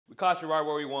caught you right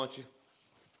where we want you.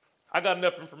 I got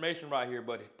enough information right here,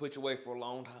 buddy. Put you away for a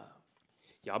long time.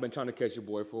 Y'all been trying to catch your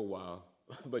boy for a while,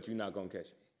 but you're not gonna catch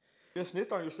me. You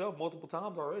snitched on yourself multiple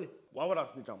times already. Why would I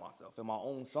snitch on myself in my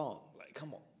own song? Like,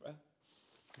 come on, bruh.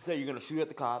 You say you're gonna shoot at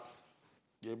the cops.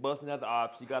 You're busting at the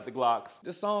ops. You got the Glocks.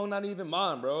 This song not even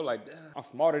mine, bro. Like, I'm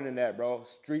smarter than that, bro.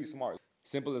 Street smart.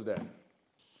 Simple as that.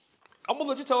 I'm gonna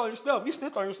let you tell on yourself. You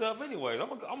snitched on yourself anyways. I'm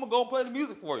gonna go and play the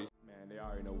music for you. Man, they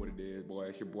already know what it is, boy.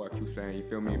 It's your boy Q saying, you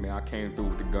feel me, man? I came through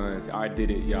with the guns. I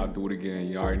did it, y'all do it again.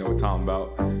 You already know what I'm talking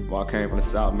about. Boy, I came from the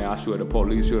south, man. I shoot at the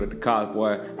police, shoot at the cops,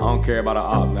 boy. I don't care about the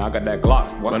op, man. I got that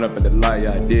Glock. Went up at the light,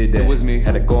 yeah, I did that. It was me.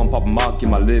 Had to go and pop a mock, get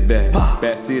my lid back.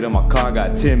 Back seat of my car,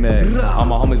 got 10 mags. All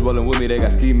my homies rolling with me, they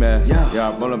got ski masks. Yeah,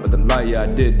 I roll up at the light, yeah, I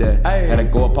did that. Had to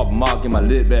go and pop a mock, get my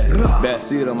lid back. Back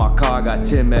seat of my car, got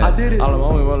 10 mags. I did it. All my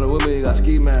homies rolling with me, they got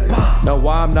ski masks. Know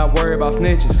why I'm not worried about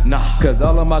snitches? Nah, cause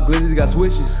all of my glizzies got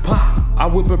switches. I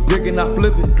whip a brick and I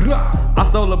flip it. I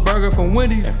stole a burger from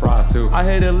Wendy's and fries too. I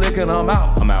hit a lick and I'm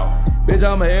out. Bitch,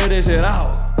 I'ma air this shit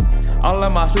out. I'll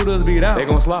let my shooters beat out. They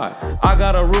gon' slide. I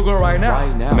got a Ruger right now.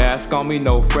 Mask on me,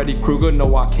 no Freddy Krueger.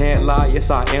 No, I can't lie. Yes,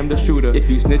 I am the shooter. If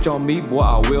you snitch on me, boy,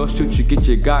 I will shoot you. Get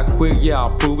your got quick, yeah,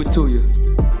 I'll prove it to you.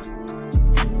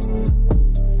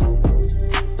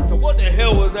 So what the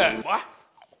hell was that, boy?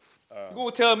 You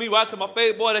gonna tell me right to my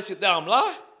face, boy, that shit down, I'm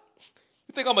lying?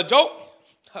 You think I'm a joke?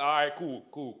 All right, cool.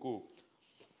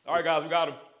 All right, guys, we got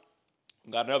him.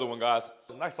 We got another one, guys.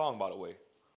 Nice song, by the way.